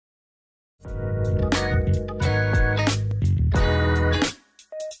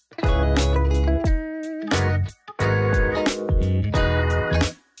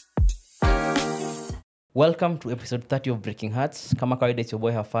Welcome to episode 30 of Breaking Hertz. Kama kawaida, it's your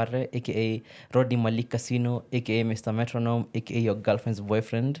boy Hafare, aka Rodney Malik Casino, aka Mr. Metronome, aka your girlfriend's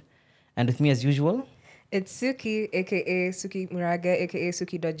boyfriend. And with me as usual, it's Suki, aka Suki Muraga, aka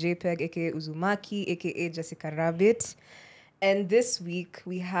Suki.jpg, aka Uzumaki, aka Jessica Rabbit. And this week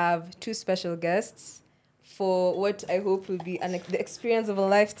we have two special guests for what I hope will be the experience of a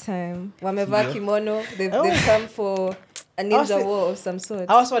lifetime. Wameva kimono, they've come for a ninja war of some sort.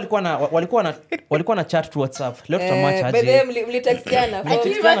 Hawa walikuwa na chat to WhatsApp. Leo tutamatch aje. But then mlitextiana.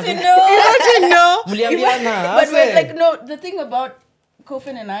 No. Mliambiana. But we're like, no, the thing about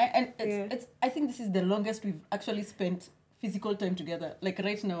Kofin and I think this is the longest we've actually spent physical time together, like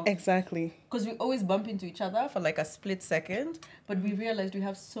right now. Exactly. Because we always bump into each other for like a split second, but we realized we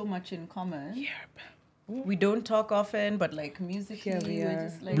have so much in common. Yep. We don't talk often, but like musically, we're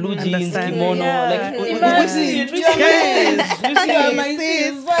just like blue jeans, kimono,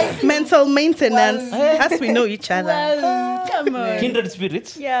 mental maintenance. As we know each other. Well, come on. Kindred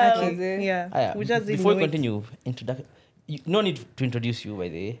spirits. Yeah. Okay. Yeah. We just before we continue, introduction. No need to introduce you, by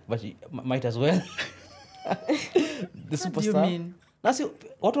the way, but you might as well. The superstar. What do you mean? Nasi,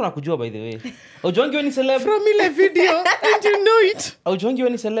 watu wanakujua, by the way. Aujongi wewe ni celeb? From ile video, and you know it. Aujongi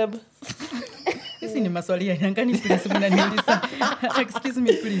wewe ni celeb? This is maswali ya nyangani please mnaniuliza. Excuse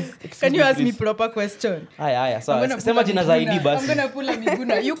me please. Can you ask me proper question? Aya. So sema jina zaidi basi. I'm going to pull a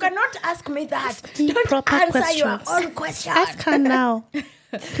miguna. You cannot ask me that. Don't proper answer questions. Your own question. Ask her now.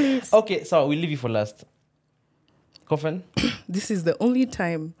 Please. Okay, so we'll leave you for last. Kofin? This is the only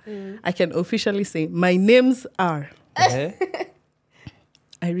time I can officially say my names are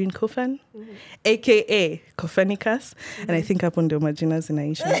Irene Kofan, aka Kofanicus, and I think hapo ndio majina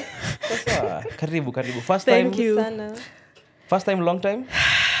zinaisha. Karibu. First Thank time. you. First time, long time?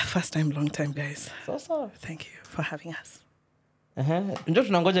 First time, long time, guys. So. Thank you for having us. Ndio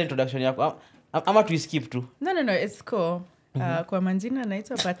tunangoja introduction yako. Ama tu skip tu. No, it's cool. Kwa manjina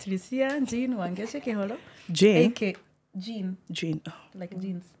naitwa Patricia Jean Wangeshe Kiholo. Jane. AK Jean. Oh. Like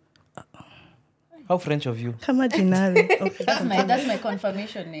jeans. How French of you? Kama jinari. Okay. That's my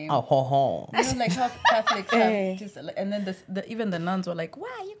confirmation name. Oh. You know, like how Catholics have just, and then even the nuns were like, why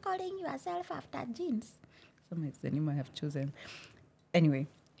are you calling yourself after jeans? So it's the name I have chosen. Anyway,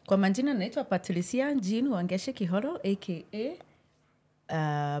 kwa manjina naitwa Patricia Jean Wangeshe Kiholo, aka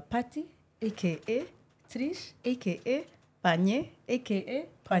Patty, aka Trish, aka Panye, aka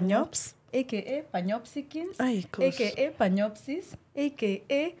Panyops, aka Panyopsikins, aka Panyopsis,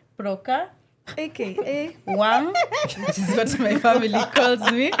 aka Proka, aka Wang, which is what my family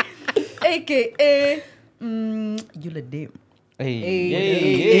calls me, aka Yule Dame,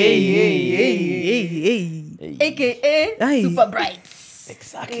 aka Super Brights,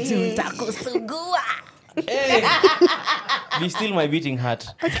 exactly. Tako Sugua. Be still my beating heart.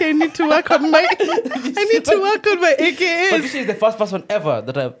 Okay, I need to work on my AKAs. But this is the first person ever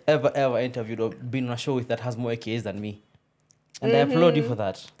that I've ever interviewed or been on a show with that has more AKAs than me. And I applaud you for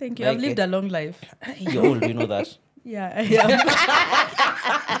that. Thank you. I've lived a long life. You're old, you know that. Yeah, I am.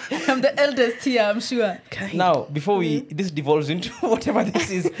 I'm the eldest here, I'm sure. Now, before this devolves into whatever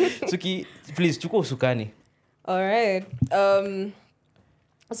this is, Suki, please, chuko usukani. All right.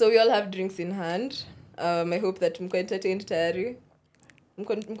 So we all have drinks in hand. I hope that mko entertained tayari.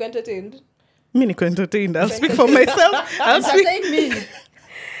 Mko entertained? Me niko entertained. I'll speak for myself. I'm saying me.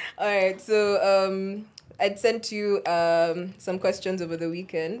 All right. So I'd sent you some questions over the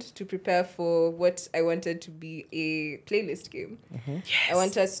weekend to prepare for what I wanted to be a playlist game. Mm-hmm. Yes. I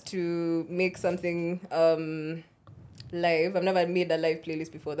want us to make something live. I've never made a live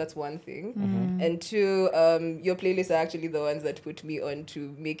playlist before. That's one thing. Mm-hmm. And two, your playlists are actually the ones that put me on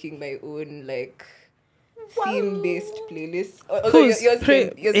to making my own like theme-based playlists.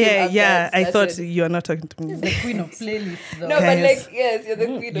 I thought you are not talking to me. She's the queen of playlists, though. No, but like, yes, you're the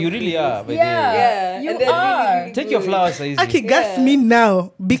queen of You really are. By yeah, you and are. really Take your flowers, easy. Okay, gas me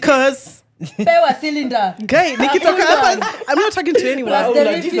now because Power cylinder. guy, nikitoka hapa, I'm not talking to anyone. Plus the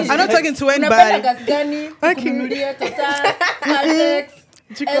refill. I'm not talking to Unapenda anybody. gas gani? Kununulia Total, Altex,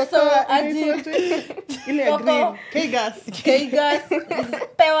 Esso, Aji, Coco, K-Gas,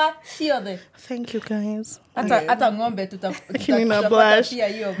 Power, siode. Thank you guys. Hata ng'ombe Nina blush.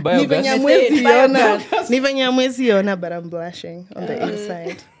 hiyo. Ni venye hamwezi ona, but I'm blushing on the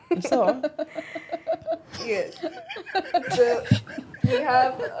inside. So, yes. So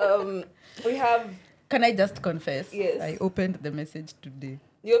we have. Can I just confess? Yes. I opened the message today.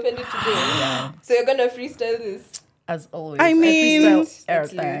 You opened it today. Yeah. So you're gonna freestyle this. As always. I mean, freestyle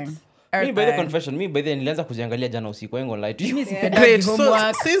everything. Me by the confession, me by the nilianza kuziangalia jana usiku. I ain't gonna lie to you. Mimi sipendagi Great. So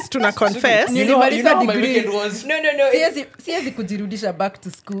homework. since tuna confess, You know how my degree. weekend was. No. Siwezi kujirudisha back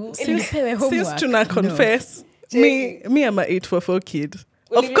to school. Nilipewe since homework. tuna confess, me I'm a 844 kid.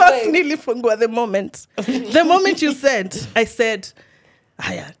 Will Of you course, be nilifungua the moment you said, I said,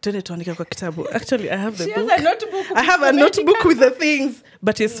 haya, twende tuandike kwa kitabu. Actually, I have the She book. has a notebook. I have a notebook with the things,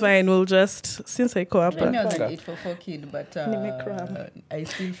 but it's fine. We'll just, since I go up. I was an 844 kid, but Nimekram. I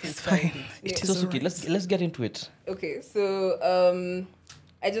still It's feel fine. it. So Suki, let's get into it. Okay, so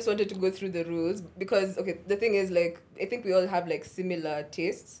I just wanted to go through the rules because the thing is like I think we all have like similar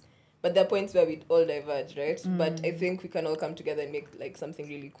tastes, but there are points where we all diverge, right? But I think we can all come together and make like something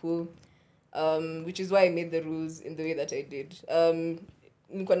really cool, which is why I made the rules in the way that I did.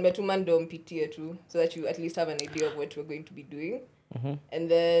 Nilikuwa nimetuma ndo mpitie tu so that you at least have an idea of what we're going to be doing, and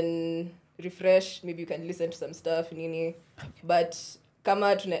then refresh. Maybe you can listen to some stuff nini, but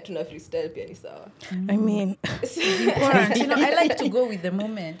kama tuna freestyle pia ni sawa. I mean, Important. I like to go with the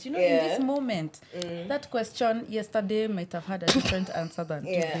moment. In this moment, that question yesterday might have had a different answer than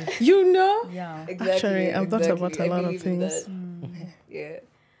today. you know? Yeah. Exactly. Actually, I've thought about a I lot of believe in things. that. Yeah.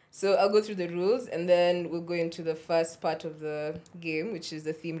 So I'll go through the rules and then we'll go into the first part of the game, which is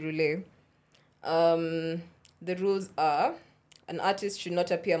the theme relay. The rules are an artist should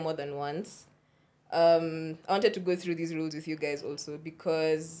not appear more than once. I wanted to go through these rules with you guys also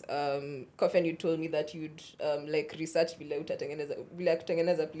because Kofen, you told me that you'd like research vile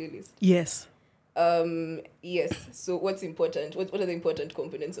kutengeneza playlist. Yes. Yes. So what's important? What are the important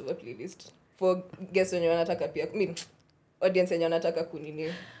components of a playlist? For guests wenye wanataka pia, audience wenye wanataka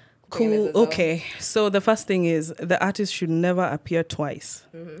kunini. Cool. Okay. So the first thing is the artist should never appear twice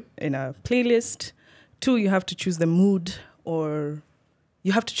in a playlist. 2, you have to choose the mood, or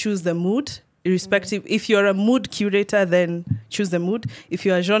you have to choose the mood irrespective. If you're a mood curator, then choose the mood. If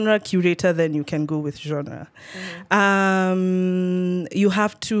you're a genre curator, then you can go with genre. You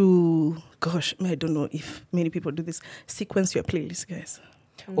have to, gosh, I don't know if many people do this. Sequence your playlist, guys.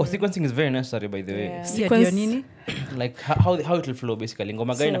 Oh, sequencing is very necessary, by the way. Yeah. Sequence. Like how it will flow basically.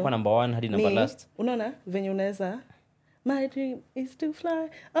 Ngoma gani inakuwa number 1 hadi number last. Unaona venye unaweza, my dream is to fly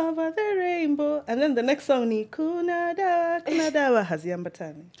over the rainbow, and then the next song ni kuna dawa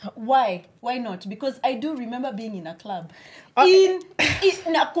haziambatani. Why not? Because I do remember being in a club.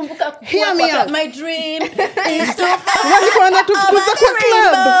 Nakumbuka Hear me out. My dream is to fly Walikuwa wanatufukuza kwa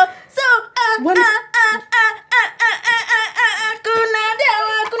club. So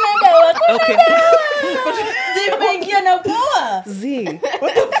Okay. zimeingia na poa. Z.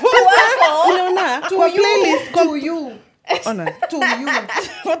 What the fuck? Unaona kwa playlist To you. Ona. To you.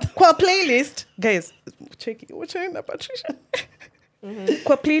 Kwa playlist, guys, check it. Watch out, Patricia.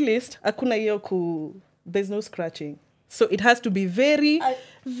 Kwa playlist, hakuna hiyo there's no scratching. So it has to be very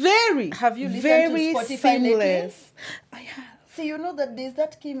Have you listened very to Spotify seamless. lately? I have. So you know that there's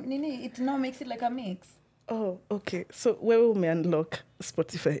that Nini, it now makes it like a mix. Oh, okay. So where will we unlock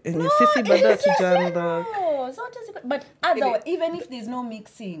Spotify? And sisi bado tujaunlock. So but otherwise, even if there's no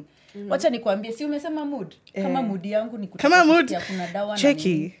mixing, wacha nikwambie, si umesema mood? Kama mood yangu ni Kama mood, kuna dawa na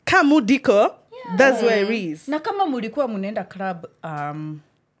cheki. Kama mood iko, that's where it is. na kama mulikuwa mnaenda club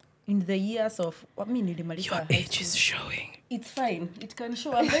in the years of nilimaliza Your high age school. is showing. It's fine. It can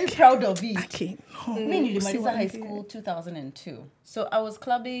show. I'm very proud of it. Okay, no. Me nilimaliza high school 2002. So I was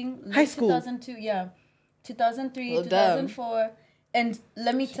clubbing late High school? 2002, yeah. 2003, Well, damn. 2004. And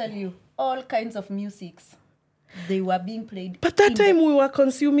let me tell you, all kinds of musics, they were being played. But that time we were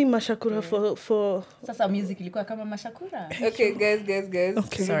consuming Mashakura for Sasa music ilikuwa kama Mashakura. Okay, guys.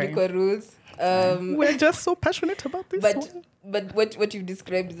 Okay. Sorry. Rules. we're just so passionate about this one. But what you've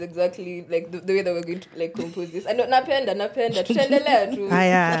described is exactly like the way that we're going to like compose this. I know napenda tutaendelea tu.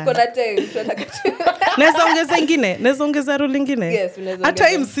 Aya. Tuko na time tunataka tu. Naweza ongeza rule ingine. Yes, unaweza Hata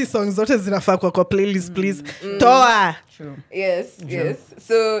ongeza. MC songs zote zinafaa kwa playlist, please. Toa. True. Yes.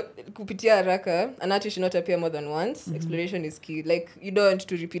 So kupitia haraka, an artist should not appear more than once. Exploration is key. Like you don't want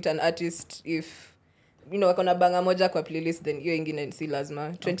to repeat an artist if wakona banga moja kwa playlist, then hiyo ingine si lazima.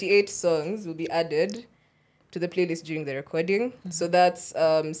 28 songs will be added to the playlist during the recording. So that's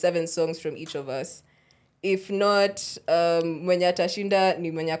 7 songs from each of us. If not, mwenye atashinda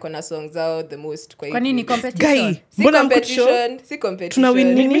ni mwenye akona songs zao the most kwa Kwa nini competition? Guy, Si mbona competition. Tuna win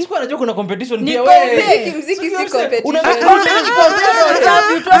nini? Mimi sikuwa najua kuna competition Ni pia competition. Mziki si competition.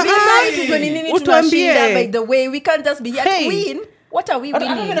 Utuambie. By the way, we can't just be here Hey. to win. What are we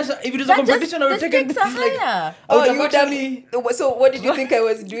winning? If it is a competition, I would the take it. stakes are higher. Oh, you would have. So what did you think I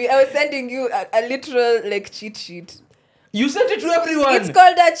was doing? I was sending you a literal like cheat sheet. You sent it to everyone. It's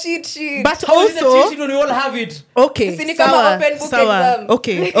called a cheat sheet. But How is it a cheat also, sheet when we all have it? okay, Sini kama open book exam.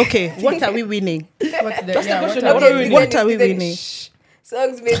 Okay. What are we winning? What's the, That's the yeah, question. what What are are we we winning? What are we winning?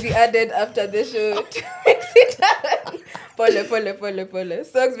 Songs may be added after the show to mix it down. Pole.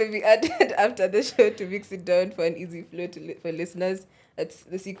 Songs may be added after the show to mix it down for an easy flow for listeners. That's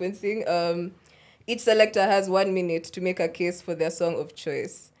the sequencing. Each selector has 1 minute to make a case for their song of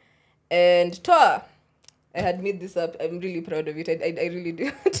choice. And Toa, I had made this up. I'm really proud of it. I really do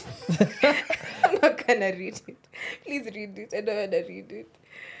it. I'm not gonna read it. Please read it. I don't wanna read it.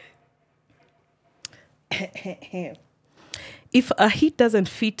 If a hit doesn't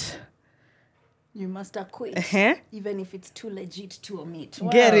fit, You must acquit, even if it's too legit to omit.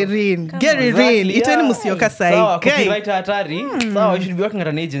 get it in. Get it Exactly, in. Iteni musioka Sawa, sai. Guy, copywriter hatari. Sawa, you should be working at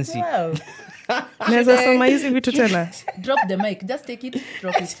an agency. Wow. naweza soma hizi vitu tena. Drop the mic. Just take it,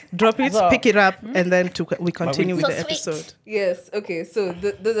 drop it. Drop it, So- pick it up, and then we continue with So the sweet. episode. Yes. Okay. So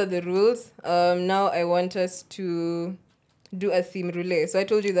those are the rules. Now I want us to do a theme relay. So I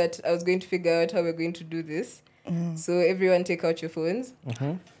told you that I was going to figure out how we're going to do this. So everyone take out your phones.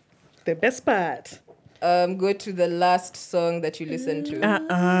 The best part. Go to the last song that you listened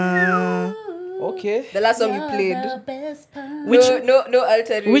to. Okay. The last song you played. Which- no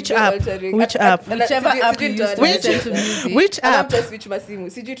altering. which no app? altering. Which app? Whichever app you use to listen to music. Which app? Switch masimu.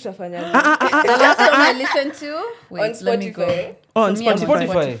 Sijui tutafanya. The last song I listened to? Wait, On let me go. Spotify. On So me, I'm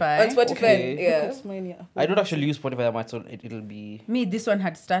Spotify. On Spotify. Okay. Yeah. I don't actually use Spotify that much, so it'll be... Me, this one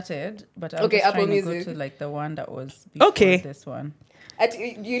had started, but I was Okay, just Apple trying to Music. go to like the one that was before Okay. this one.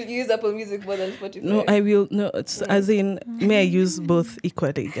 You use Apple Music more than Spotify. No, I will. No, it's as in, may I use both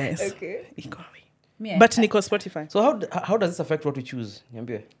equally, guys? Okay. Equally. Me, But Nico, Spotify. So how does this affect what we choose?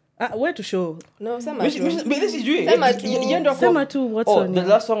 Niambie. Where to show? No, some This is you. Sema tu. Sema tu, what's on the here?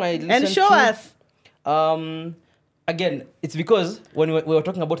 last song I listened And show to, us. Again, it's because when we were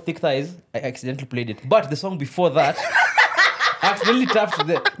talking about Thick Thighs, I accidentally played it. But the song before that, I accidentally tapped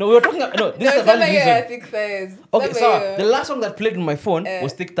the... No, we were talking... No, this is a valid reason. Thick thighs. Okay, so the last song that played on my phone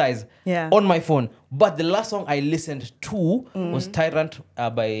was Thick Thighs. Yeah. On my phone. But the last song I listened to was Tyrant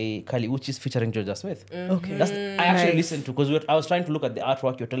by Kali Uchis featuring Georgia Smith. Okay. I actually Nice. listened to, because I was trying to look at the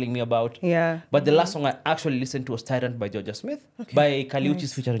artwork you're telling me about. Yeah. But the last song I actually listened to was Tyrant by Georgia Smith. By Kali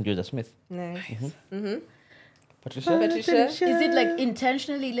Uchis featuring Georgia Smith. Nice. Patricia? Patricia? Is it like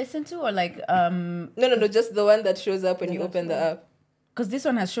intentionally listened to or like No, just the one that shows up when you open the app. because this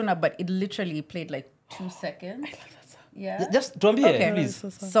one has shown up but it literally played like 2 seconds. Yeah. Just don't be here, Okay. please.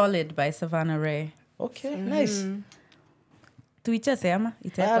 Solid by Savannah Ray. Okay, nice. Tuichase ama? Ah,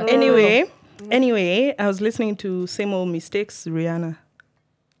 Itaekwa. Anyway, I was listening to Same Old Mistakes, Rihanna.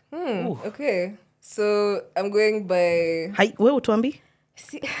 Ooh. Okay. So I'm going by Hi, wewe utuambi?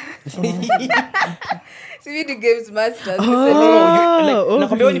 CV the Games Masters.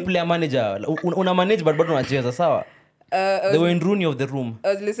 Nakwambia wewe ni player manager. Una manage but bado unacheza, sawa? They were in Rooney of the room. I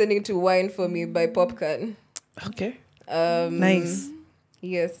was listening to Wine for Me by Popcorn. Okay. Nice.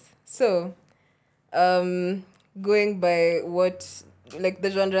 Yes. So, going by what, like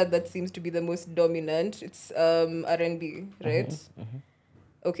the genre that seems to be the most dominant, it's R&B, right?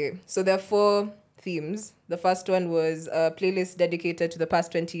 Okay. So there are 4 themes. The first one was a playlist dedicated to the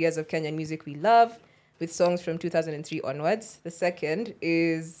past 20 years of Kenyan music we love, with songs from 2003 onwards. The second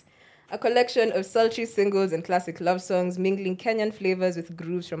is a collection of sultry singles and classic love songs, mingling Kenyan flavors with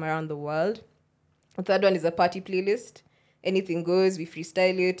grooves from around the world. The third one is a party playlist. Anything goes, we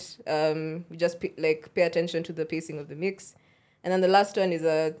freestyle it. We just pay attention to the pacing of the mix. And then the last one is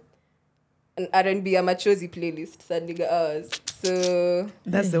an R&B amachozi playlist, Sad Nigga Hours. So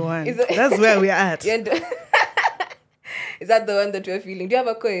That's the one. Is it- That's where we are at. yeah, is that the one that we're feeling? Do you have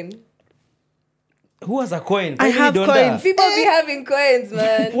a coin? Who has a coin? I have coins. People be having coins,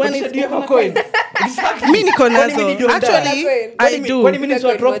 man. When Patricia, it's do you have a coin? Exactly. mi niko Kwani mimi nazo. ndio nda? Actually, I do. Kwani mimi ni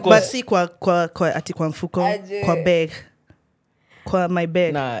swat of But course? si kwa ati kwa mfuko, Aje. kwa bag. Kwa my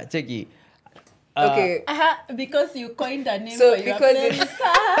bag. Nah, cheki. Okay. Because you coined a name So for your because playlist.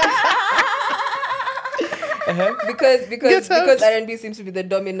 because R&B seems to be the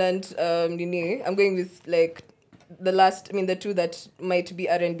dominant nini, I'm going with like the two that might be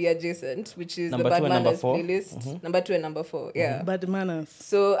R&B adjacent, which is Number the Bad 2 and number Manners 4. playlist. Number 2 and number 4, yeah. Bad manners.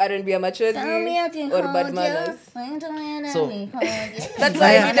 So R&B amachozi or Bad Manners. So That's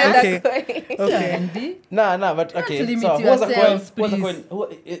why I needed Okay. that coin. Okay. Andy. nah, but okay. limit So who has a coin? yourselves, Who has a please.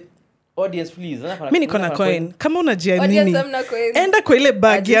 coin? Audience, please. Mi niko na coin. Kama unajia Audience, nini? hamna coins. Enda kwa ile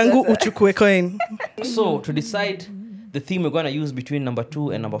bag Aje yangu sasa. uchukue coin. So to decide the theme we're going to use between number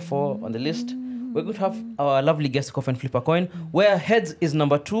 2 and number 4 on the list, we're going to have our lovely guest cough and flip a coin, where heads is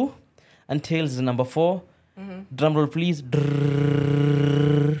number 2 and tails is number 4. Drum roll, please. That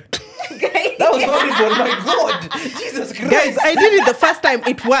was horrible. My God, Jesus Christ. Guys, I did it the first time.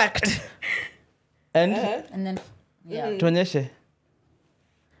 It worked. And And then, yeah. tuonyeshe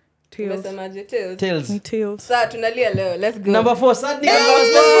Tails. Umesemaje? Tails. tails. Tails. Saa tunalia leo. Let's go. Number 4, sad nigga girls.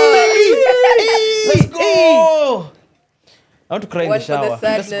 Let's go, baby. Let's go. I want to cry in One the for the shower. Let's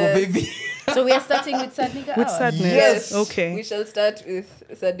go, sadness. baby. So we are starting with Sad Nigga With Hours. sadness. Yes. Okay. We shall start with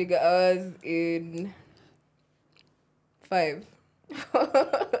Sadiga hours in 5.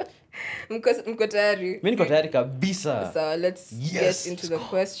 Mko tayari? Mimi niko tayari kabisa. So let's Yes, get into let's the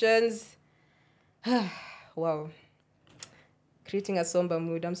questions. Wow. Creating a somber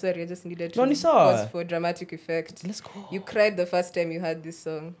mood. I'm sorry, I just needed to No, ni sawa. pause for dramatic effect. Let's go. You cried the first time you heard this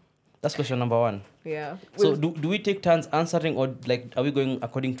song. That's question number 1. Yeah. So do we take turns answering, or like are we going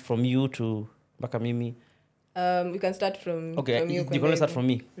according from you to Bakamimi? We can start from Okay, from you can only start from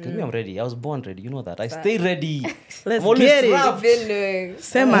me. Because me, I'm ready. I was born ready. You know that. I stay ready. Let's I'm always get it. strapped. Been knowing.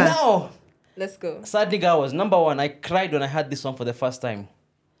 Sema. Now, Let's go. sad nigga was number 1. I cried when I heard this song for the first time.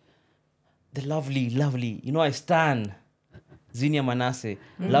 The lovely. You know, I stand. Zinia Manasseh.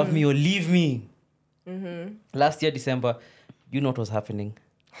 Love me or leave me. Last year, December, you know what was happening.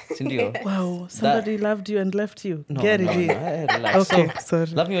 Sindio? Wow, somebody loved you and left you. No, Get no, it. no, relax. Okay, So, sorry.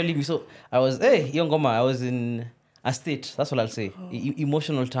 love me or leave me. So I was, young Goma, I was in a state. That's what I'll say.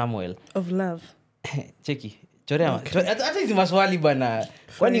 Emotional turmoil. Of love. Cheki. Chorea. Hata hizi maswali bana.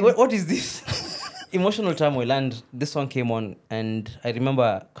 What is this? Emotional turmoil. And this song came on, and I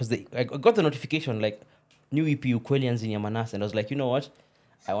remember because I got the notification like new EP Ukweli and Zinia Manas, and I was like, you know what?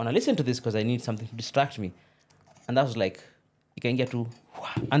 I want to listen to this because I need something to distract me. And that was like, you can get to,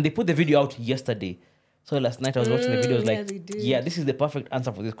 and they put the video out yesterday. So last night I was watching the video. I was yeah, like, they did. yeah, this is the perfect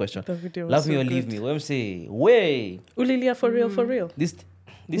answer for this question. The video was Love me so or leave good. me. When say, way. Ulilia for real. This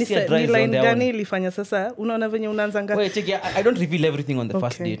Ni year drives on line their gani own. ilifanya sasa? Unaona venye unaanzanga? Wait, check. I don't reveal everything on the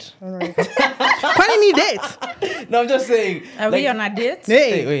first Okay. date. All right. Kwani ni date? No, I'm just saying. Are like, we on a date?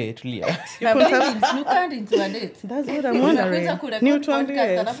 Hey, Hey, wait, Tulia. Have we been snookered into a date? that's what I'm wondering. Tumekuja kurecord Ni podcast,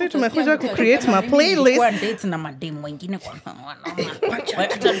 utuambie. alafu Si tusikie tumekuja mtu kucreate akisema, ma "Mimi nilikuwa playlist. date na mademu wengine kwa Wacha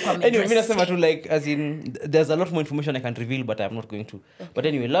nikuwa Anyway, dress." mi nasema tu like, as in, there's a lot more information I can reveal, but I'm not going to. But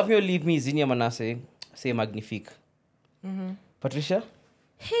anyway, Love Me or Leave Me, Zinia Manasseh, say Magnifique. Patricia?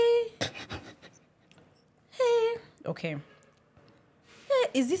 Okay.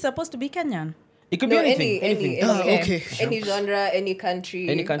 Is this supposed to be Kenyan? It could be No, anything. anything. Okay. Any genre, any country.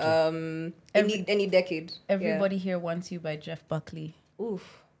 Any country. Any decade. Everybody Here Wants You by Jeff Buckley. Yeah.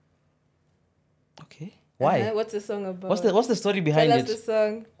 Oof. Okay. Why? What's the song about? What's the story behind Tell us the it?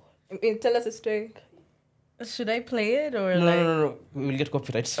 song. Tell us a story. Should I play it or No, like? no. We will get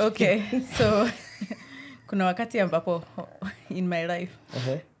copyright. Okay, so kuna wakati ambapo in my life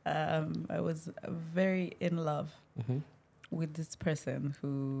Okay. I was very in love with this person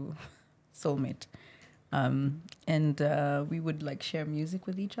who soulmate, and we would like share music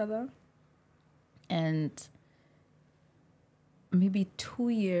with each other, and maybe 2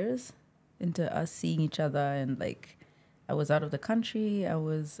 years into us seeing each other, and like I was out of the country, I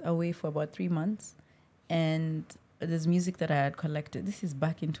was away for about 3 months, and there's music that I had collected. This is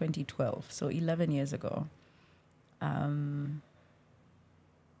back in 2012, so 11 years ago.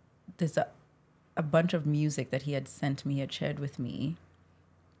 There's a bunch of music that he had sent me, had shared with me,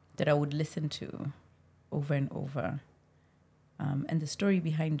 that I would listen to over and over. And the story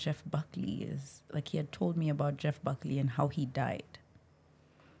behind Jeff Buckley is, like, he had told me about Jeff Buckley and how he died.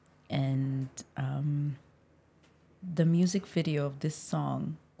 And the music video of this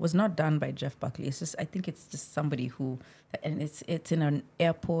song was not done by Jeff Buckley. It's just, I think it's just somebody who, and it's in an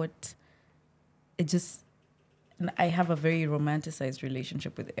airport. It just, and I have a very romanticized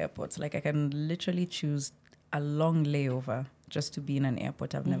relationship with airports. Like, I can literally choose a long layover just to be in an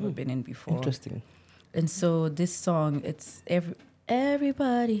airport I've never been in before. Interesting. And so this song, it's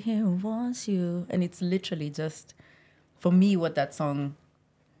everybody here wants you. And it's literally just, for me, what that song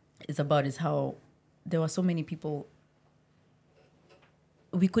is about is how there were so many people,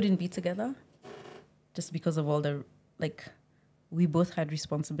 we couldn't be together just because of all the, like, we both had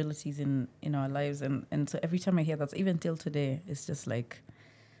responsibilities in our lives. And so every time I hear that, even till today, it's just like,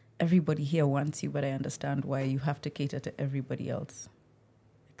 everybody here wants you, but I understand why you have to cater to everybody else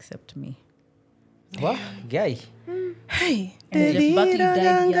except me. What? Guy. Hey. And Jeff Buckley died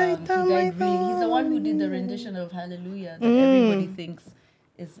young. He died really. He's the one who did the rendition of Hallelujah that everybody thinks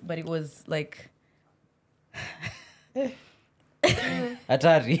is, but it was like,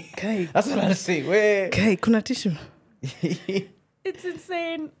 Atari. Kai. That's what I'll say. Where? Kai, kuna tissue. it's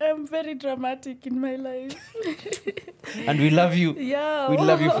insane. I'm very dramatic in my life. And we love you. Yeah. We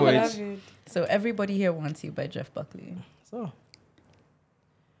love you for I it. love it. So Everybody Here Wants You by Jeff Buckley. So,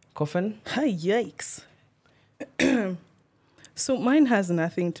 Coffin? Hi, yikes. So mine has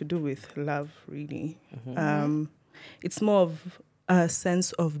nothing to do with love, really. It's more of a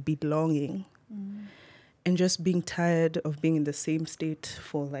sense of belonging and just being tired of being in the same state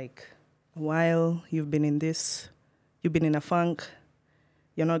for like a while. You've been in a funk,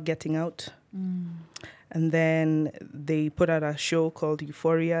 you're not getting out. And then they put out a show called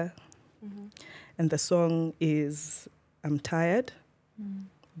Euphoria. And the song is I'm Tired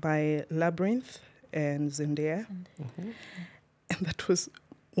by Labyrinth and Zendaya. And that was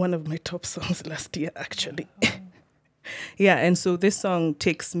one of my top songs last year, actually. Yeah, and so this song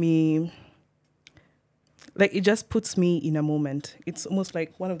takes me, like, it just puts me in a moment. It's almost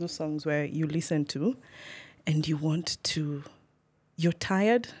like one of those songs where you listen to and you're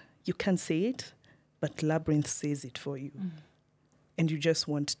tired, you can't say it, but Labyrinth says it for you. And you just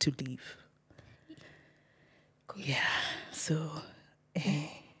want to leave. Yeah, so...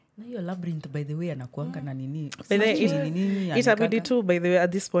 Na hiyo Labyrinth, by the way, anakuanga na nini? By the way, itabidi too, by the way,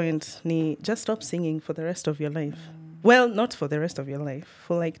 at this point, just stop singing for the rest of your life. Well, not for the rest of your life.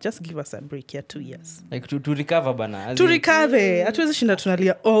 For like, just give us a break here, 2 years. Like to recover bana. To recover. Hatuwezi shinda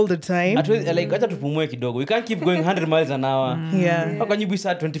tunalia all the time. Like, acha tupumue kidogo. We can't keep going 100 miles an hour. Yeah. How can you be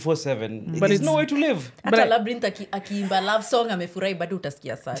sad 24/7? But There's no way to live. Hata Labyrinth akiimba love song amefurahi bado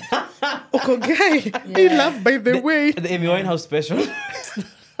utasikia sad. Oko guy. I love, by the way. The Amy Winehouse special.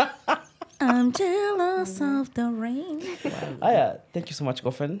 I'm jealous of the rain. Aya, thank you so much,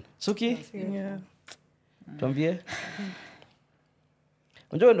 Coffin. Suki? Yeah. Tuambie.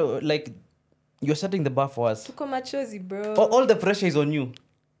 Unajua, like, you're setting the bar for us. Tuko machozi, bro. All the pressure is on you.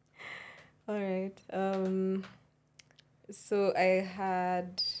 All right. So I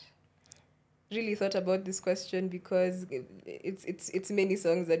had really thought about this question because it's many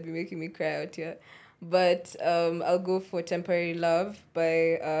songs that be making me cry out here. But I'll go for Temporary Love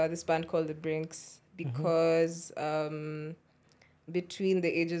by this band called The Brinks because between the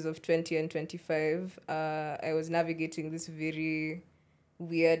ages of 20 and 25, I was navigating this very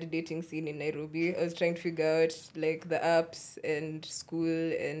weird dating scene in Nairobi. I was trying to figure out like the apps and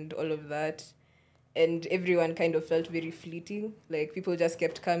school and all of that. And everyone kind of felt very fleeting. Like people just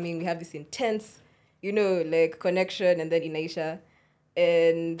kept coming. We have this intense, like connection and then inaisha.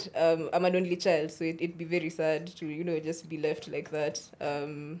 And I'm an only child, so it'd be very sad to, just be left like that,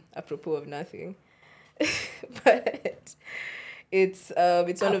 apropos of nothing. But it's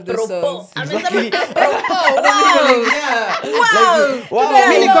one of those songs. Exactly. Mimi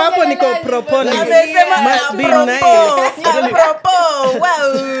niko hapo niko propolis. Must be nice.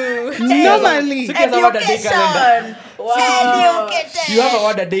 Normally. Education. Wow. You have a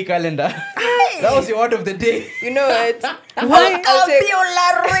word a day calendar. That was your word of the day. You know what? Why?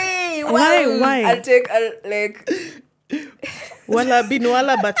 Vocabulary. Why? I'll like... Wala bin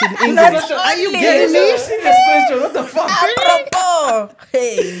wala, but in English. Are you getting me? Serious question. What the fuck? Apropos.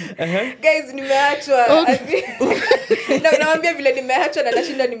 Hey. Guys, nimeachwa. Naambia vile nimeachwa na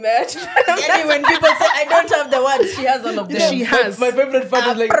nashinda nimeachwa. Yani when people say I don't have the words, she has all of them. She has. My favorite part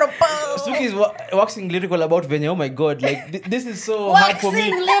is like Apropos. Suki is waxing lyrical about Venya. Oh my god, like this is so hard for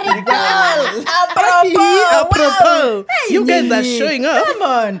me. Waxing lyrical. Apropos. Apropos. You guys are showing up. Come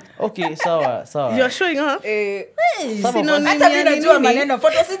on. Okay, sawa. You're showing up. Hata mimi najua maneno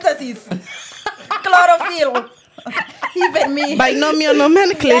photosynthesis. Chlorophyll. Even me. Binomial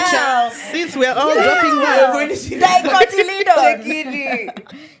nomenclature. Yeah. Since we're all dropping words. Dicotyledon.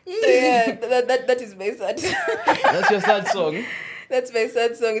 So yeah, that is my sad. That's your sad song. That's my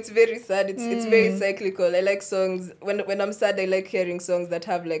sad song. It's very sad. It's very cyclical. I like songs when I'm sad. I like hearing songs that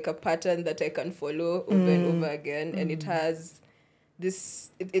have like a pattern that I can follow over and over again, and it has this.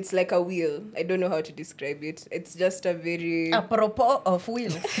 It's like a wheel. I don't know how to describe it. It's just a very apropos of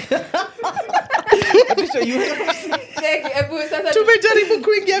wheels. Tumejaribu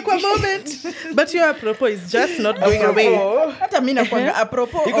kuingia kwa moment, but your apropos is just not going away. Hata mimi nakwanga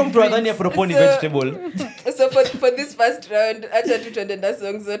apropos. You come to Adani apropos ni vegetable. So for this first round, acha tuende na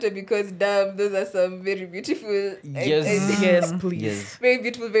songs zote because damn, those are some very beautiful. Yes, please. Yes. Very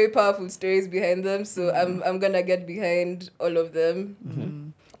beautiful, very powerful stories behind them. So I'm gonna get behind all of them.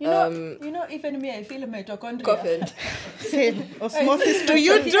 You know, even me, I feel mitochondria. Coffin. Same. Osmosis to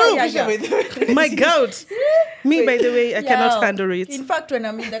you too. Yeah. My God. Me, by the way, I cannot handle it. In fact, when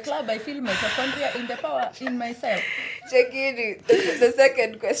I'm in the club, I feel mitochondria in the power in myself. Check it. The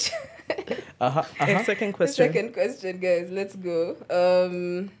second question. Second The question. second question, guys. Let's go.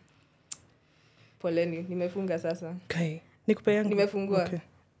 Poleni, nimefunga sasa. Okay. Nikupe yangu. Nimefungua. Okay.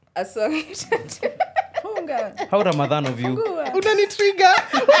 A song. Funga. How Ramadan of you. Unani trigger.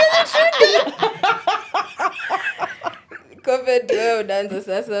 COVID wewe unaanza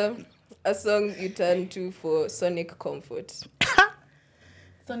sasa. A song you turn to for sonic comfort.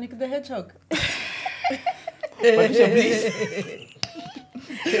 Sonic the Hedgehog. Patricia, please.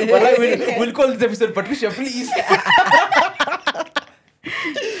 Well, we'll call this episode Patricia, please.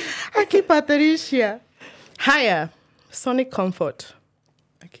 Okay, Patricia. Higher. Sonic comfort.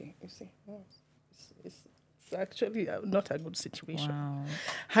 Okay, you see. It's actually not a good situation. Wow.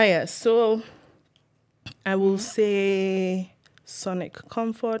 Higher. So I will say sonic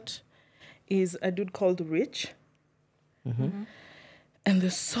comfort is a dude called Rich. And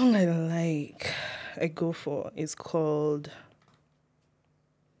the song I go for is called...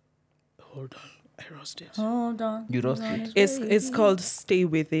 Hold on, I lost it. Hold on. You lost it. It's called Stay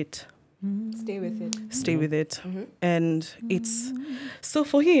With It. Stay with it. Stay With It. And it's... So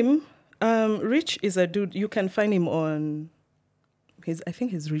for him, Rich is a dude, you can find him on I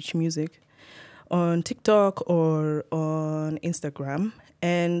think his Rich Music, on TikTok or on Instagram.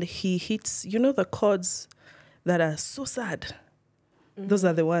 And he hits, the chords that are so sad. Those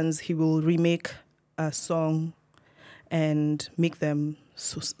are the ones he will remake a song and make them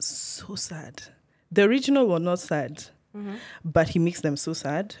so sad. The original were not sad, but he makes them so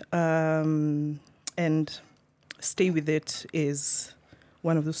sad. And Stay With It is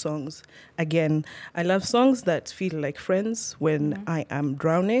one of the songs. Again, I love songs that feel like friends when I am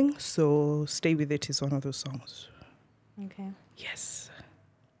drowning. So Stay With It is one of those songs. Okay. Yes.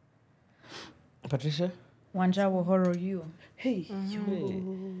 Patricia? Wanja will horror you. Hey.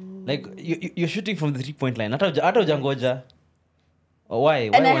 Like, you're shooting from the 3-point line. Hata hujangoja. Why?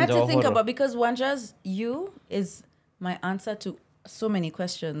 And I Wanja had to wa think horror? about, because Wanja's you is my answer to so many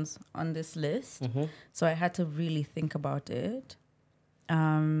questions on this list. So I had to really think about it.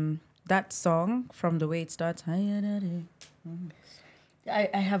 That song, from the way it starts, I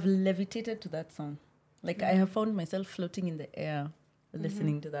have levitated to that song. Like, I have found myself floating in the air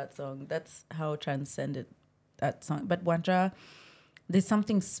listening to that song. That's how transcended that song. But Wanja, there's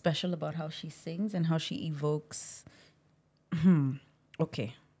something special about how she sings and how she evokes...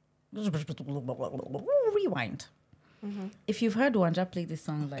 Okay. Rewind. If you've heard Wanja play this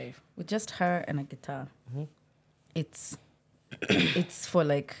song live with just her and a guitar, it's for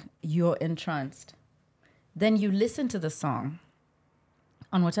like, you're entranced. Then you listen to the song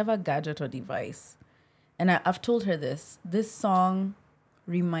on whatever gadget or device. And I've told her this song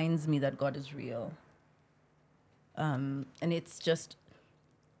reminds me that God is real. And it's just,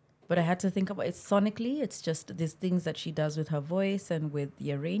 but I had to think about it sonically. It's just these things that she does with her voice and with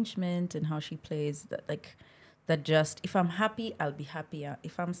the arrangement and how she plays that just, if I'm happy, I'll be happier.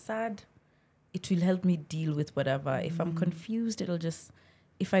 If I'm sad, it will help me deal with whatever. If I'm confused, it'll just,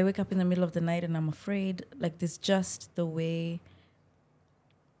 if I wake up in the middle of the night and I'm afraid, like, there's just the way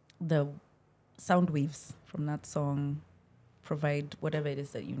the sound waves from that song provide whatever it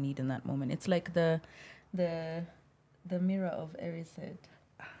is that you need in that moment. It's like the mirror of Aries said.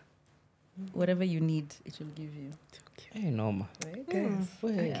 Whatever you need, it will give you. Hey, Norma.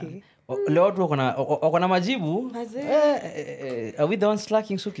 Okay. Leo watu wako na majibu. Are we the ones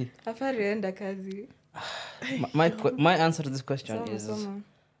slacking, Suki? Afarienda kazi. My answer to this question is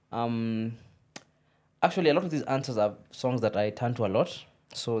actually a lot of these answers are songs that I turn to a lot.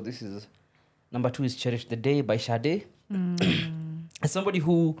 So this is number 2 is Cherish the Day by Sade. As somebody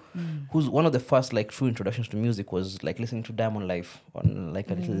who's one of the first like true introductions to music was like listening to Diamond Life on like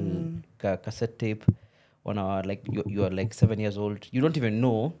a little cassette tape on our like you're like 7 years old. You don't even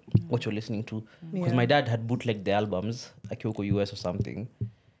know what you're listening to because my dad had bootlegged the albums like Kyoko US or something.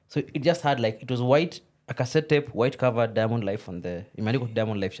 So it just had like, it was white, a cassette tape, white cover, Diamond Life on the got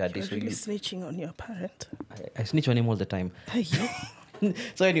Diamond Life Sade. You're So really snitching on your parent. I snitch on him all the time. Hey,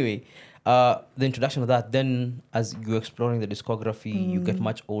 So anyway, the introduction of that, then as you're exploring the discography, you get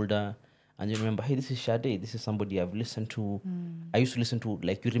much older and you remember, hey, this is Sade, this is somebody I've listened to. I used to listen to,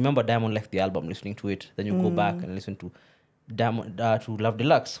 like, you remember Diamond Life, the album, listening to it, then you go back and listen to Diamond, to Love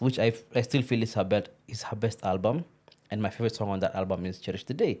Deluxe, which I still feel is her best album, and my favorite song on that album is Cherish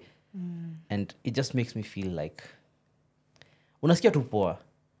the Day. And it just makes me feel like unasikia tu poa.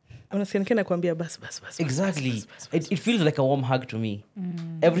 Exactly. It feels like a warm hug to me.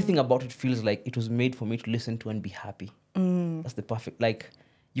 Everything about it feels like it was made for me to listen to and be happy. That's the perfect, like,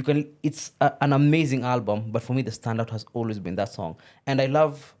 you can, it's an amazing album, but for me the standout has always been that song. And I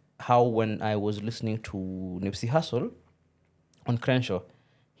love how when I was listening to Nipsey Hussle on Crenshaw,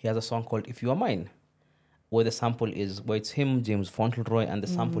 he has a song called If You Are Mine, where the sample is, where it's him, James Fauntleroy, and the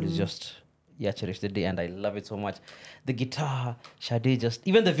sample is just yeah, Cherish the Day, and I love it so much. The guitar, Sade, just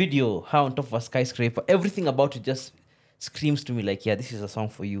even the video, how on top of a skyscraper, everything about it just screams to me like, yeah, this is a song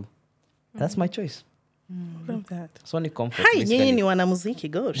for you. And that's my choice. Love that. Sonic Comfort. Hi, basically. nyinyi ni wanamuziki,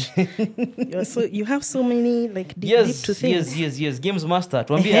 gosh. You have so many like deep to things. Yes. Games Master.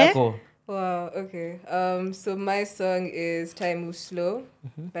 Tuambie Eh? yako. Wow, okay. So my song is Time Moves Slow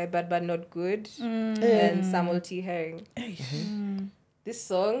by Bad Bad Not Good and Samuel T. Herring. This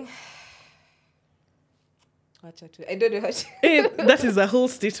song, I don't know how to... That is a whole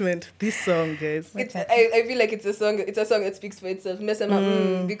statement. This song, guys. I feel like it's a song that speaks for itself.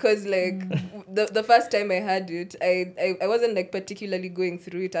 Because like the first time I heard it, I wasn't like particularly going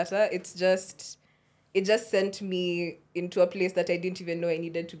through it it just sent me into a place that I didn't even know I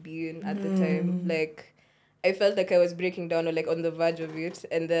needed to be in at the time. Like I felt like I was breaking down or like on the verge of it,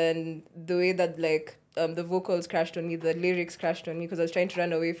 and then the way that like the vocals crashed on me, the lyrics crashed on me because I was trying to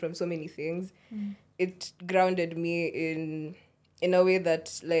run away from so many things. It grounded me in a way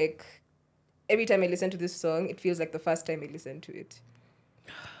that like every time I listen to this song, it feels like the first time I listened to it.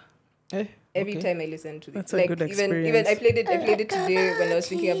 Every time I listen to it. That's like a good even experience. I played it today when I was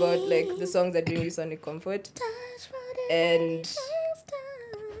thinking about like the songs that bring me sonic comfort. And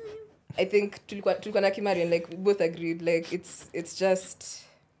I think tulikuwa na Kimari and like we both agreed like it's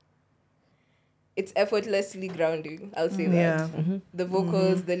effortlessly grounding. I'll say that. Yeah. The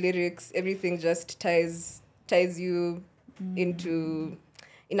vocals, the lyrics, everything just ties you into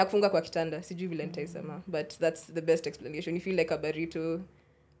inakufunga kwa kitanda. Sijui vile nitaisema, but that's the best explanation. You feel like a burrito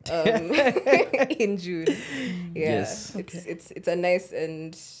in June. Yeah. Yes. It's a nice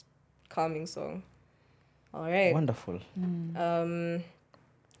and calming song. All right. Wonderful.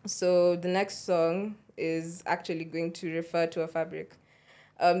 So the next song is actually going to refer to a fabric.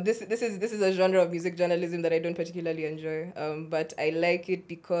 This is a genre of music journalism that I don't particularly enjoy, but I like it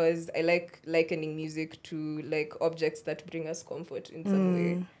because I like likening music to like objects that bring us comfort in some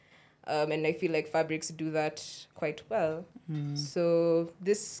way. And I feel like fabrics do that quite well. So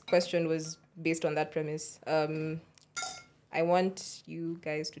this question was based on that premise. I want you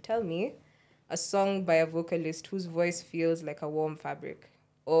guys to tell me a song by a vocalist whose voice feels like a warm fabric,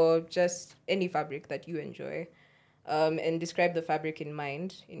 or just any fabric that you enjoy. And describe the fabric in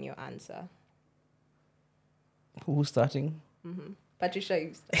mind in your answer. Who's starting? Patricia,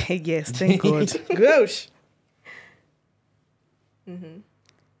 you start. Yes, thank God. Gosh.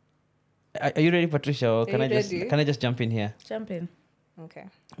 Are you ready, Patricia? Or can you I just jump in here? Jump in. Okay.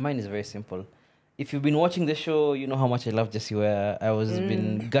 Mine is very simple. If you've been watching the show, you know how much I love Jessie Ware. I was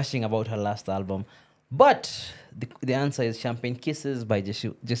been gushing about her last album. But the answer is Champagne Kisses by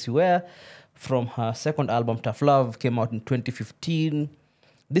Jessie Ware from her second album, Tough Love, came out in 2015.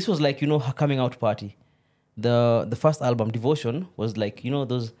 This was like, her coming out party. The first album, Devotion, was like,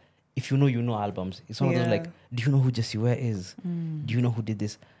 those, if you know albums. It's one of those like, do you know who Jessie Ware is? Do you know who did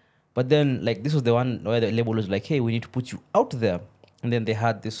this? But then, like, this was the one where the label was like, hey, we need to put you out there. And then they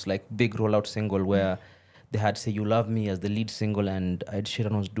had this, like, big rollout single where they had Say You Love Me as the lead single, and Ed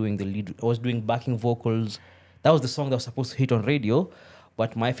Sheeran was doing the lead, was doing backing vocals. That was the song that was supposed to hit on radio.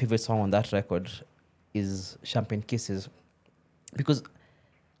 But my favorite song on that record is Champagne Kisses. Because,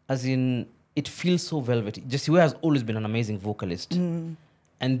 as in, it feels so velvety. Jessie Ware has always been an amazing vocalist. And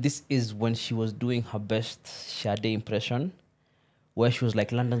this is when she was doing her best Sade impression, where she was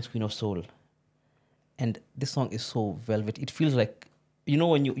like London's Queen of Soul. And this song is so velvet. It feels like,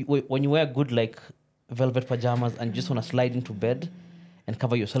 when you wear good like velvet pajamas and you just want to slide into bed and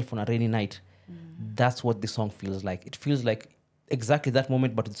cover yourself on a rainy night. That's what this song feels like. It feels like exactly that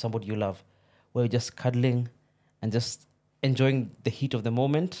moment, but with somebody you love, where you're just cuddling and just enjoying the heat of the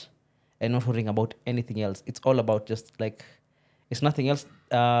moment and not worrying about anything else. It's all about just like, it's nothing else.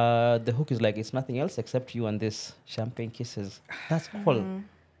 The hook is like, it's nothing else except you and this Champagne Kisses. That's all. And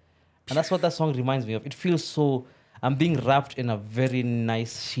that's what that song reminds me of. It feels so, I'm being wrapped in a very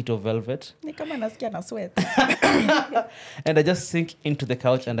nice sheet of velvet. Ni kama nasikia na sweat. And I just sink into the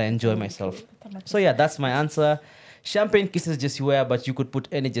couch and I enjoy myself. So yeah, that's my answer. Champagne Kisses Jessie Ware, but you could put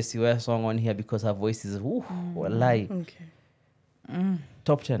any Jessie Ware song on here because her voice is, wallahi. Okay.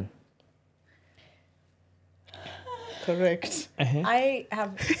 Top 10. Correct. I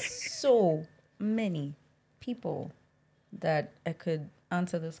have so many people that I could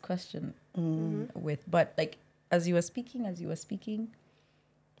answer this question with, but like as you were speaking,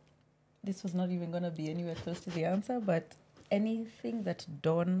 this was not even going to be anywhere close to the answer, but anything that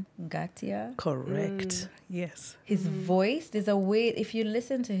Don Gatia, Correct. Yes. his voice, there's a way, if you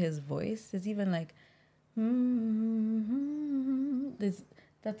listen to his voice, there's even like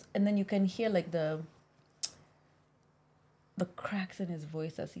and then you can hear like the the cracks in his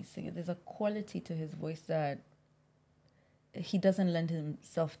voice as he's singing. There's a quality to his voice that he doesn't lend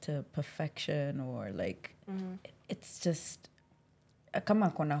himself to perfection or like it's just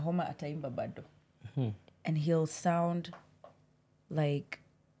kama kona homa ataimba bado. And he'll sound like,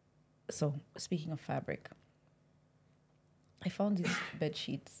 so speaking of fabric, I found these bed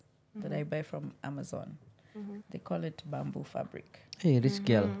sheets that I buy from Amazon. They call it bamboo fabric. Hey, rich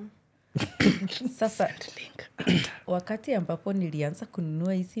girl. Sasa wakati ambapo nilianza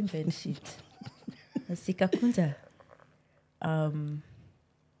kununua hizi bed sheet sikakunja,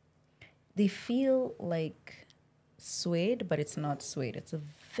 they feel like suede, but it's not suede. It's a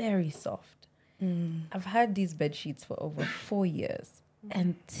very soft. I've had these bed sheets for over 4 years.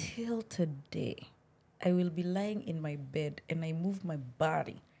 Until today, I will be lying in my bed and I move my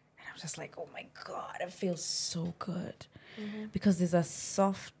body. And I'm just like, oh my God, it feels so good. Because there's a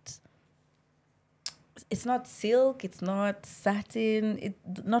soft, it's not silk, it's not satin,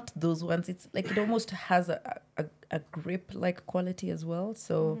 not those ones. It's like it almost has a grip-like quality as well.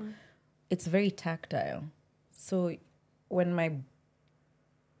 So it's very tactile. So when my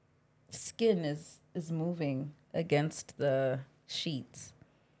skin is moving against the sheets,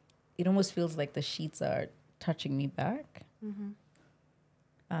 it almost feels like the sheets are touching me back.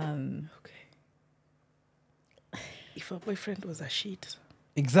 Okay. If a boyfriend was a sheet.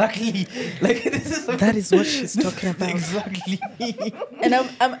 Exactly. Like this is That is what she's talking about. exactly. And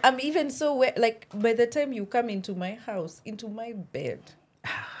I'm even so like by the time you come into my house, into my bed,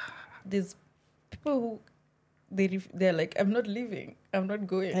 there's people who they're like, I'm not leaving, I'm not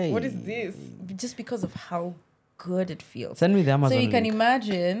going. Hey. What is this? Just because of how good it feels. Send me the Amazon. So you can link.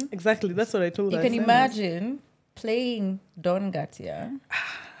 imagine. Exactly, that's what I told You her. can imagine playing Don Gatia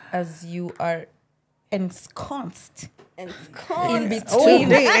as you are ensconced in between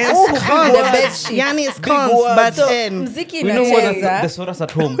the bed sheets. Yani is cons, but So then mziki We know what inacheza the sodas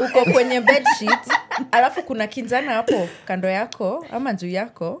at home. uko kwenye bed sheet, alafu kuna kinjana hapo kando yako ama juu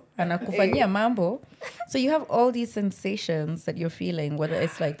yako anakufanyia mambo. So you have all these sensations that you're feeling, whether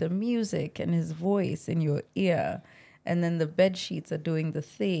it's like the music and his voice in your ear, and then the bed sheets are doing the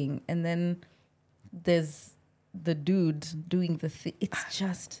thing, and then there's the dude doing the thing. It's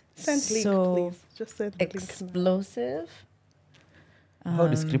just send link, so please. Just send the link. explosive. How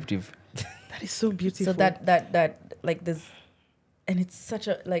descriptive. That is so beautiful. So that like this, and it's such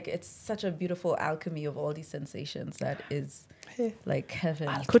a beautiful alchemy of all these sensations that is like heaven.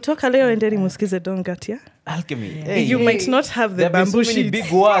 kutoka leo endeni musikize Don Gatia. Alchemy. Yeah. Hey, You might not have the there have been bamboo so many sheets,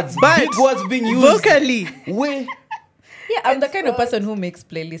 big words. but Big words being used. vocally. Way. Yeah, I'm the kind of person who makes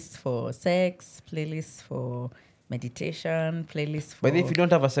playlists for sex, playlists for meditation, playlists for But if you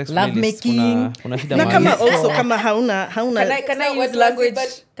don't have a sex love playlist, making. kuna shida Na mahali. kama also kama hauna Can I use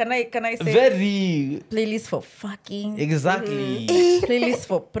language? Can I say Very. playlist for fucking? Exactly. Playlist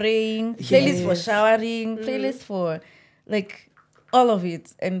for praying, playlist for showering, playlist for like all of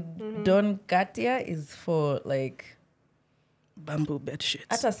it. And Don Gatia is for like bamboo bed sheets.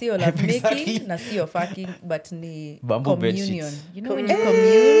 hata sio love Exactly. making na sio fucking, but ni Bamboo bed communion. sheets. You know when you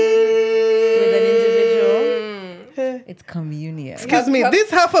commune with an individual, it's communion. Excuse me, this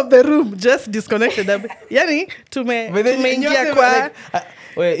half of the room just disconnected. Yani But then you tumeingia know, kwa like,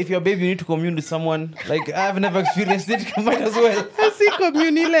 well, if you're a baby, you need to commune with someone. Like I've never experienced it. Might as well. si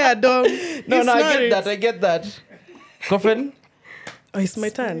communile adom. No, I get that. Coffin. Oh, it's my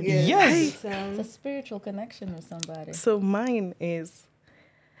turn. Yes. It's a spiritual connection with somebody. So mine is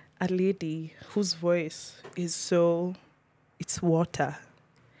a lady whose voice is so, it's water.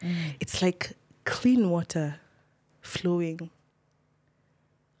 It's like clean water flowing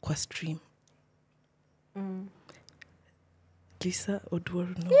qua stream. Lisa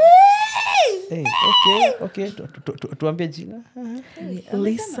Odworno. Hey, okay. Tuambie jina.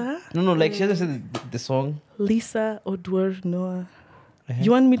 Lisa? No, like she hasn't said the song. Lisa Odworno.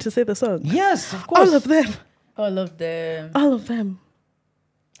 You want me to say the song? Yes, of course. All of them. All of them. All of them.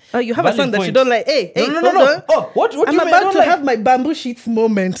 Oh, you have a Valid song that you point. don't like. Hey, No. hold on. Oh, what do I'm you mean? about to have my bamboo sheets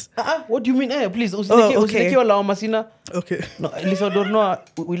moment. What do you mean? Please. okay. Usineke wala Masina. Okay. No, Lisa Dorno,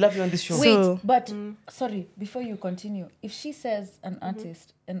 we love you on this show. Wait, So- but sorry, before you continue, if she says an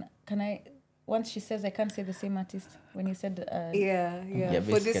artist, and once she says I can't say the same artist when you said Yeah. Yeah,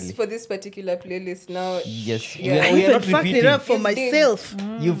 basically. For this particular playlist now. Yes. Yeah. We are not fucked it repeating. up for You did. myself.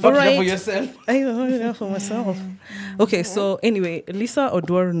 You fucked it up for Alright. yourself. I know it for myself. Okay, so anyway, Lisa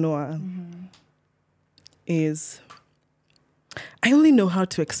Odworno is. I only know how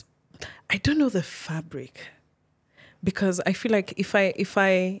to I don't know the fabric, because I feel like if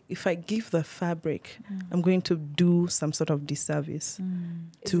I give the fabric, I'm going to do some sort of disservice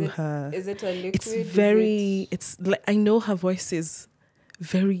to her. Is it a liquid? It's like, I know her voice is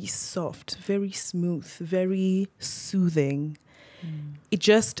very soft, very smooth, very soothing.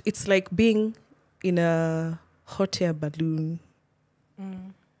 It's like being in a hot air balloon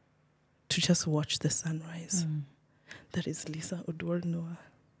to just watch the sunrise. That is Lisa Odwar Noah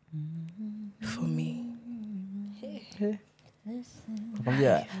for me.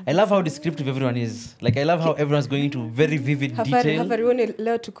 Yeah, I love how descriptive everyone is. Like, I love how everyone's going into very vivid detail. Hafarione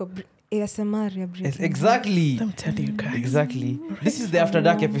leo tuko ASMR ya break. Yes, exactly. I'm telling you guys. Exactly. This is the After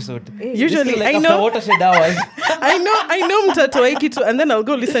Dark episode. Usually, like I after know, watershed hours. I know mtatoa hiki tu, and then I'll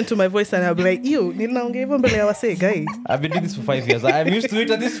go listen to my voice and I'll be like, "Ew, ninaongea hivyo mbele ya wasee, guys." I've been doing this for 5 years. I'm used to it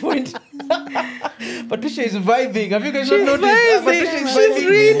at this point. Patricia is vibing. Have you guys not noticed? Patricia is vibing. She's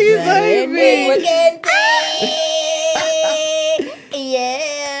really vibing.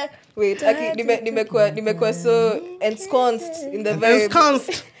 Yeah. Wait, nimekuwa so ensconced in the vibe.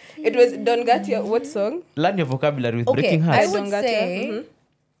 Ensconced. It was Don Gatia. What song? Learn your vocabulary with Okay, Breaking I Hearts. would Don't got say, ya.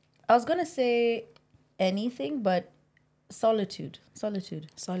 I was gonna say anything, but solitude Solitude.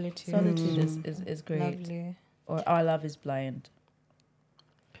 is great. Lovely. Or Our Love is Blind.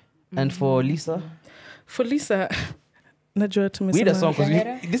 And for Lisa, For Lisa, najua tumesema. we need a song because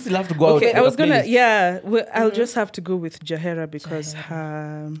Jahera? this will have to go Okay, out. I was the gonna, playlist. well, I'll just have to go with Jahera because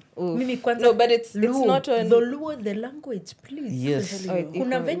her. Oof. Mimi kwanza No, but it's Luo, not on. the Luo, the language, please. Yes.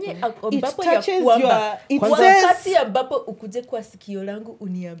 Kuna venye ambapo It ya touches kwamba your- it wakati ambapo ukuje kwa sikio langu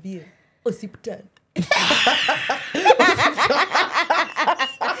uniambie hospitali.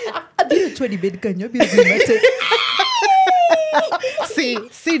 Abiro chwani bed kanyo abiro gimate.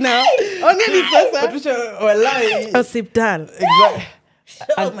 See now. Ongeni sasa. Patricia, walai. Hospital. Exactly.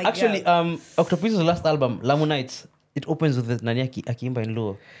 Oh And my actually, Octopus's last album, Lamu Nights, it opens with Nani Akiimba in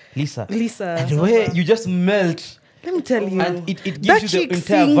Luo. Lisa. Lisa. And where you just melt. Let me tell you. And it That gives you chick the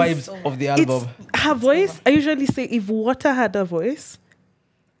entire sings- vibes of the album. It's her voice. I usually say if water had a voice,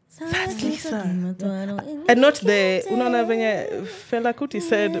 that's Lisa. And not the unaona venye Fela Kuti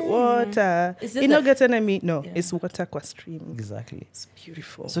said water. It's just You know that- get enemy. No, it's water qua stream. Exactly. It's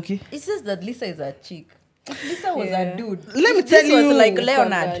beautiful. Suki? It's just that Lisa is a chick. If Lisa was Yeah. a dude, Let me if tell this was you, like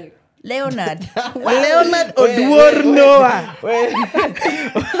Kambali. Leonard. Leonard Odwar Noah.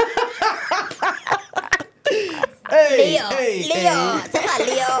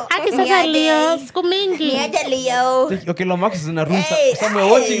 Sasa Leo, siku mingi. Niaje Leo. Okay, Lomax is in a room Hey, somewhere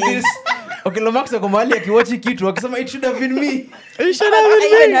hey. watching this. Okay, Lomax ako mahali akiwatch kitu akisema it should have been me. You should I have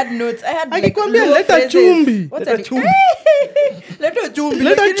even been. had notes. I had like Akikwambia Luo leta phrases. chumbi. What Leta are the- chumbi. Leta chumbi.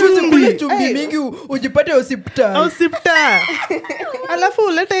 Leta Lakini chumbi. usikule chumbi Hey. mingi ujipate hospitali. Hospital. Alafu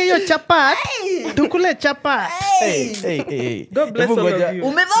ulete hiyo chapat. Tukule chapat. Hey. God bless Hebu all ngoja. of you.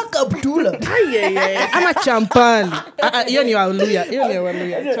 Umevaa kaptula. Ama champali. Hiyo ni Waluya.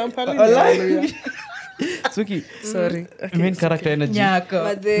 Champali ni Walai. Waluya. Suki, Sorry. main character energy. Nyako.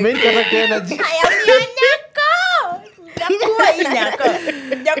 Main character energy. I am your nyako. Nyakua hii nyako.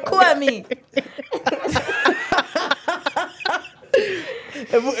 Nyakua mi.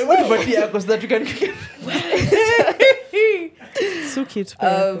 Hebu tupatie yako so that we can Suki tu.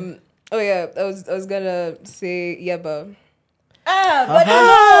 Oh yeah, I was gonna say Yaba.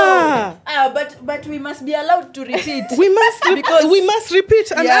 But we must be allowed to repeat. We must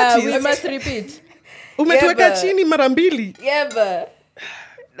repeat an Yeah, artist. we must repeat. Umetuweka Yeah, but- chini mara mbili. Yaba.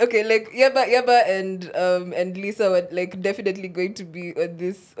 Okay, like Yaba and Lisa were like definitely going to be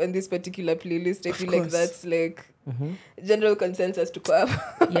on this particular playlist. I feel like course. that's like general consensus to come.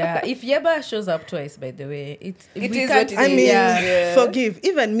 Yeah, if Yeba shows up twice, by the way, It we is can't what it I is. mean, Yeah. forgive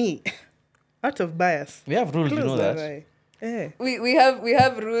even me. Out of bias. We have rules, you know Close that that. eye. Eh. We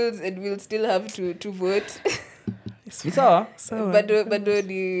have rules and we'll still have to vote. Ni sawa? Sawa. bado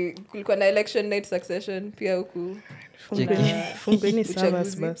ni kulikuwa na election night succession pia huku. Fungeni service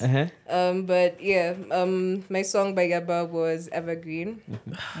uchaguzi. bus. But yeah, my song by Yaba was Evergreen.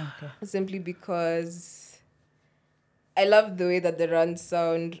 Simply because I love the way that the runs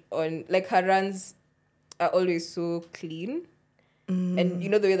sound on, like her runs are always so clean. And you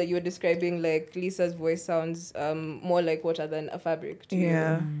know the way that you were describing, like Lisa's voice sounds more like water than a fabric to you.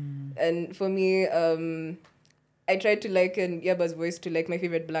 Yeah. And for me, I tried to liken Yaba's voice to like my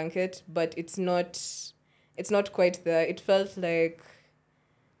favorite blanket, but it's not quite there. It felt like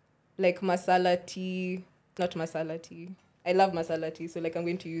masala tea, not masala tea. I love masala tea, so like I'm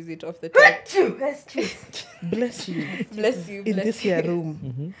going to use it off the top. Bless you. Bless you. In Bless this you. here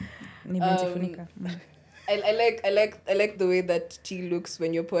room. Nimejifunika. I like the way that tea looks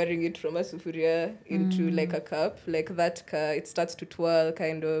when you're pouring it from a sufuria into like a cup. Like that, it starts to twirl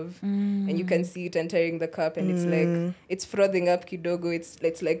kind of, and you can see it entering the cup, and it's like it's frothing up kidogo.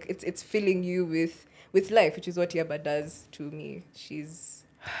 It's filling you with life, which is what Yaba does to me. She's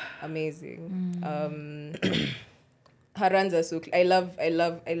amazing. Her runs are so. I love her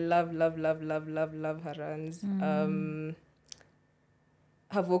runs.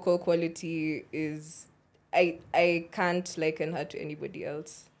 Her vocal quality is. I can't liken her to anybody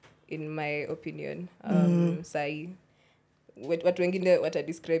else, in my opinion. Sai watu wengine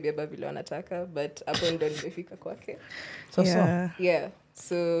watadescribe Yaba vile wanataka, but hapo ndo nimefika kwake. So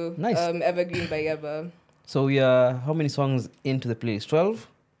so nice. Evergreen by Yaba. So we are how many songs into the playlist? 12?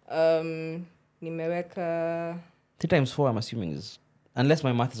 Nimeweka 3 times 4 I'm assuming is, unless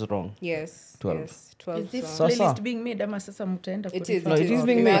my math is wrong. Yes. 12. Yes, 12 Is this songs. playlist being made ama sasa mtaenda It is. No, it is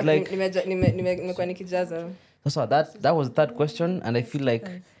being made, like- nimekuwa nikijaza. So that was the third question, and I feel like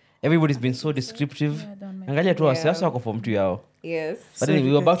everybody's been so descriptive. Angalia tu wasiwasi wako form 2 yao. Yes. But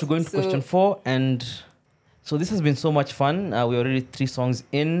anyway, we're about to go into So- question 4, and so this has been so much fun. We're already 3 songs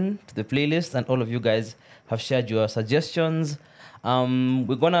in to the playlist, and all of you guys have shared your suggestions.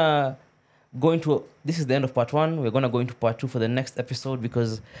 We're gonna go into, this is the end of part 1. We're gonna go into part 2 for the next episode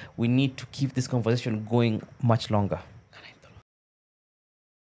because we need to keep this conversation going much longer.